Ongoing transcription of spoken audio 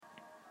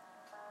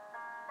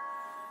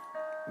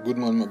Good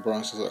morning, my brothers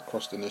and sisters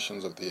across the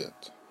nations of the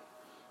earth.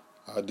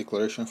 Our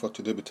declaration for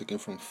today will be taken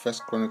from 1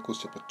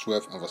 Chronicles chapter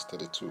 12 and verse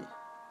 32.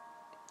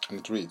 And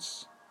it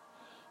reads,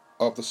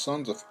 Of the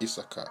sons of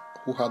Issachar,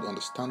 who had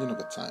understanding of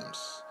the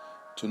times,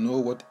 to know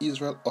what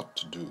Israel ought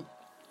to do,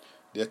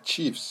 their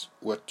chiefs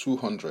were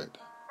 200,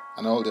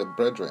 and all their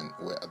brethren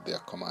were at their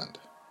command.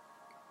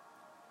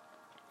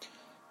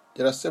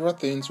 There are several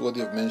things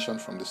worthy of mention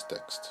from this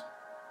text.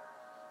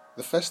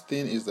 The first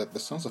thing is that the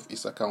sons of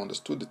Issachar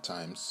understood the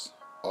times,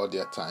 or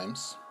their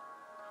times.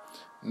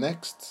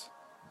 Next,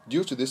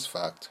 due to this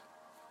fact,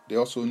 they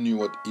also knew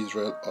what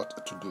Israel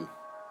ought to do.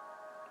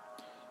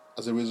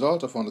 As a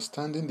result of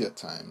understanding their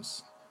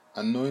times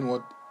and knowing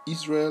what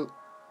Israel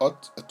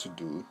ought to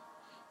do,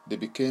 they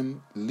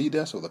became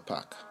leaders of the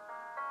pack.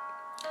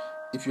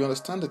 If you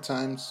understand the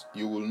times,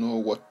 you will know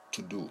what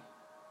to do.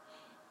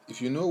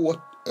 If you know what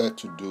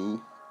to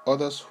do,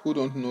 others who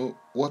don't know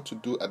what to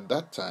do at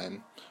that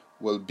time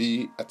will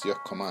be at your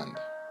command,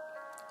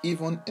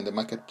 even in the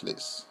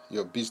marketplace,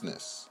 your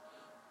business,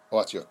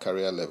 or at your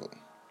career level.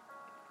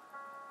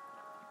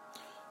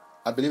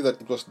 I believe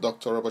that it was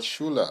Dr. Robert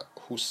Schuller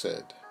who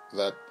said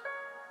that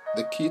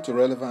the key to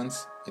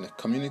relevance in a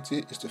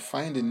community is to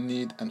find a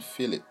need and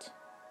fill it,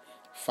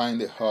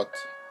 find a hurt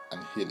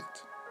and heal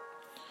it.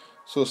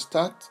 So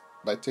start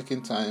by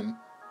taking time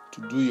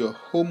to do your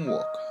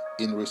homework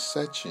in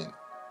researching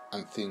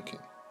and thinking.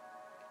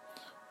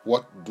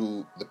 What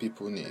do the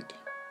people need?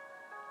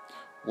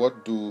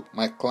 What do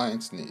my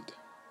clients need?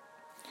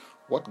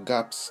 What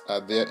gaps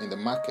are there in the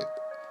market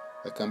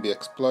that can be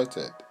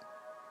exploited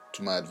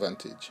to my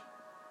advantage?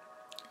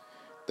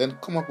 Then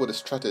come up with a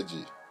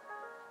strategy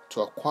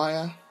to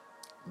acquire,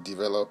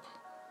 develop,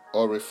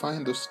 or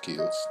refine those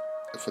skills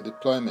for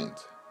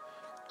deployment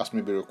as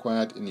may be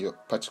required in your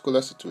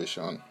particular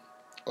situation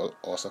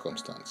or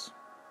circumstance.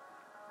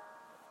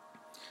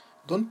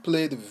 Don't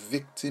play the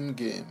victim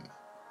game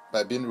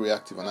by being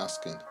reactive and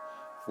asking,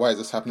 why is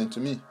this happening to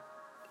me?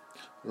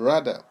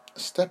 Rather,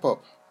 step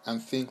up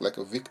and think like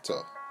a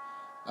victor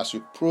as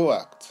you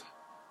proact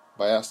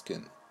by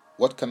asking,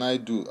 what can I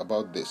do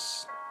about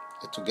this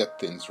to get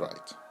things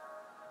right?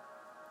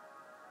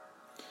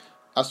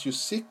 As you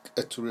seek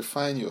to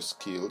refine your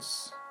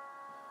skills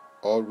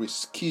or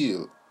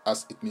reskill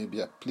as it may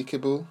be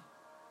applicable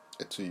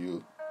to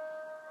you,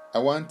 I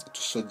want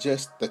to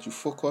suggest that you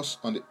focus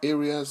on the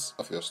areas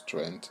of your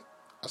strength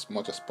as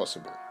much as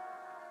possible.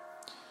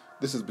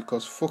 This is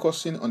because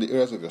focusing on the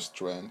areas of your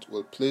strength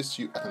will place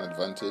you at an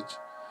advantage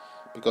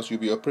because you'll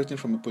be operating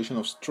from a position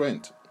of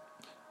strength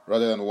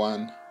rather than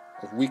one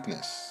of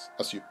weakness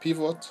as you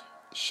pivot,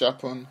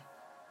 sharpen,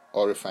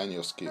 or refine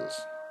your skills.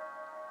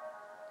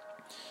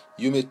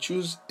 You may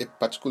choose a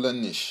particular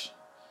niche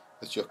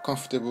that you're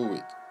comfortable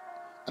with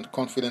and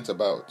confident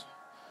about,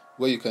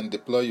 where you can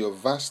deploy your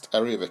vast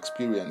array of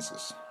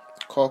experiences,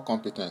 core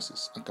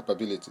competencies, and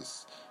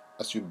capabilities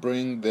as you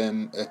bring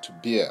them to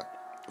bear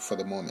for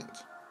the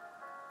moment.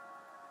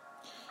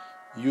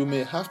 You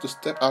may have to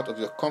step out of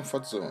your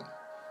comfort zone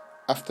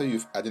after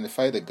you've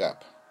identified the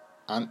gap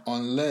and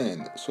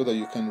unlearn so that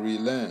you can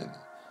relearn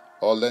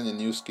or learn a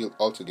new skill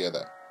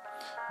altogether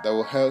that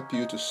will help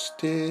you to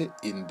stay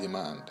in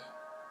demand.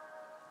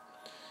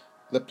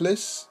 The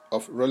place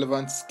of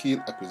relevant skill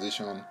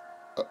acquisition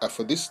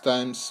for these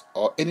times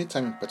or any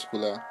time in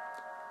particular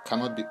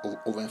cannot be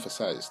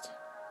overemphasized.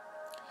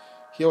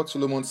 Hear what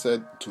Solomon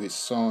said to his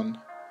son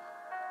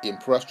in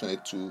Proverbs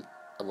 22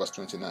 verse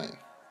 29.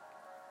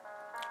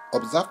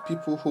 Observe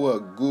people who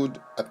are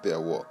good at their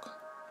work.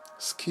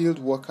 Skilled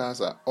workers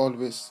are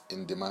always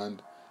in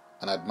demand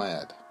and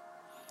admired.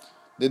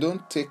 They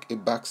don't take a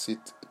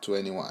backseat to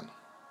anyone.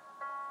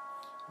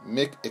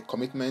 Make a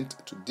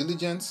commitment to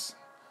diligence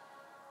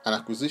and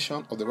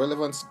acquisition of the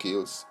relevant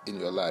skills in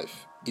your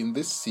life in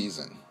this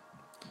season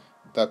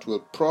that will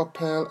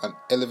propel and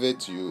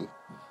elevate you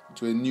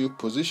to a new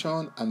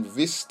position and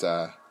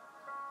vista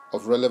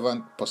of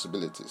relevant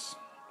possibilities.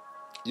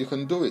 You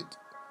can do it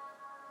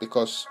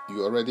because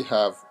you already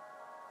have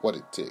what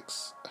it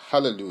takes.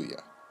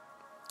 Hallelujah.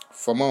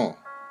 For more,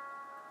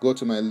 go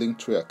to my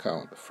Linktree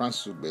account,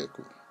 Francis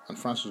Ubeku, and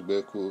Francis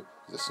Ubeku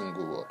is a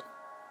single word.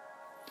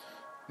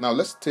 Now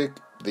let's take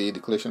the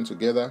declaration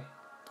together,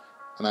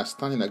 and I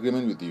stand in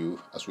agreement with you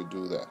as we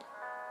do that.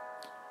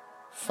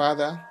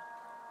 Father,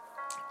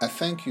 I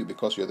thank you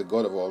because you are the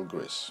God of all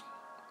grace.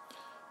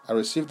 I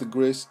receive the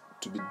grace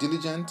to be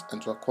diligent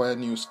and to acquire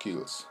new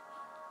skills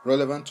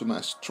relevant to my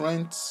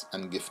strengths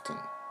and gifting.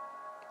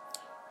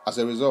 As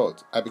a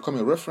result, I become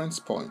a reference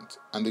point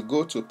and the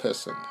go-to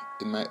person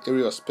in my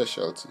area of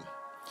specialty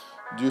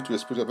due to a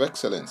spirit of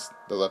excellence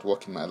that is at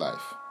work in my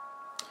life.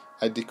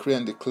 I decree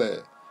and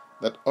declare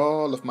that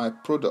all of my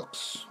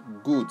products,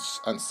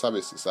 goods, and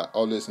services are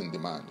always in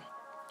demand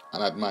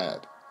and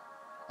admired,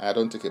 and I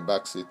don't take a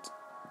backseat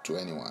to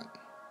anyone.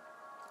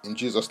 In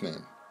Jesus'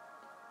 name,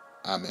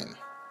 Amen.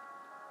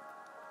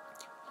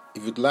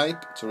 If you'd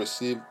like to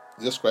receive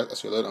Jesus Christ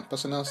as your Lord and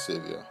personal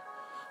Savior,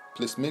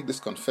 please make this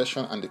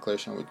confession and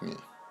declaration with me.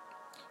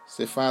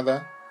 Say,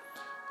 Father,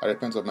 I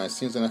repent of my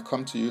sins and I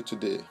come to you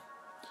today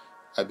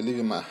I believe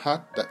in my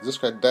heart that Jesus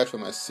Christ died for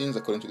my sins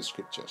according to the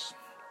scriptures.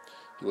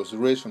 He was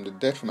raised from the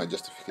dead for my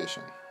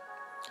justification.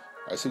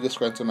 I receive Jesus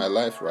Christ into my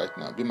life right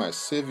now. Be my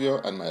Savior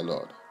and my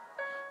Lord.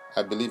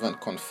 I believe and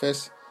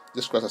confess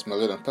Jesus Christ as my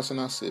Lord and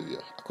personal Savior.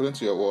 According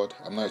to your word,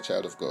 I'm now a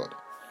child of God.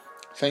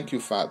 Thank you,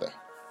 Father.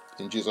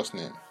 In Jesus'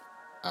 name,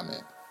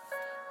 Amen.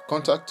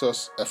 Contact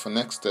us for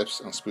next steps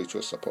and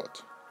spiritual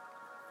support.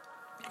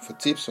 For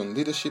tips on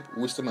leadership,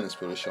 wisdom, and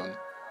inspiration,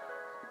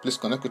 please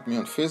connect with me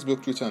on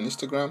Facebook, Twitter, and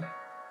Instagram.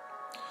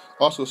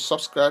 Also,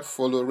 subscribe,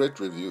 follow, rate,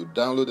 review,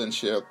 download, and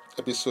share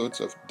episodes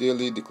of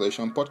Daily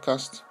Declaration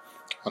Podcast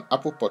on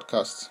Apple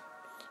Podcasts,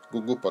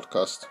 Google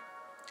Podcasts,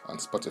 and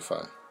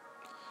Spotify.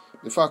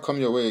 Before I come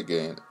your way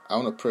again, I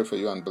want to pray for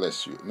you and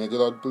bless you. May the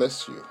Lord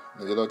bless you.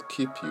 May the Lord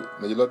keep you.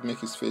 May the Lord make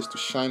His face to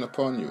shine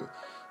upon you.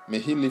 May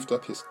He lift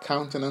up His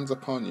countenance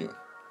upon you.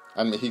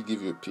 And may He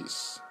give you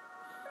peace.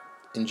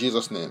 In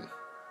Jesus' name,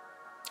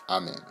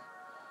 Amen.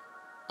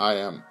 I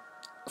am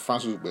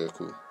Francis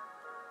Ubeku.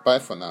 Bye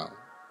for now,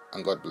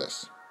 and God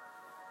bless.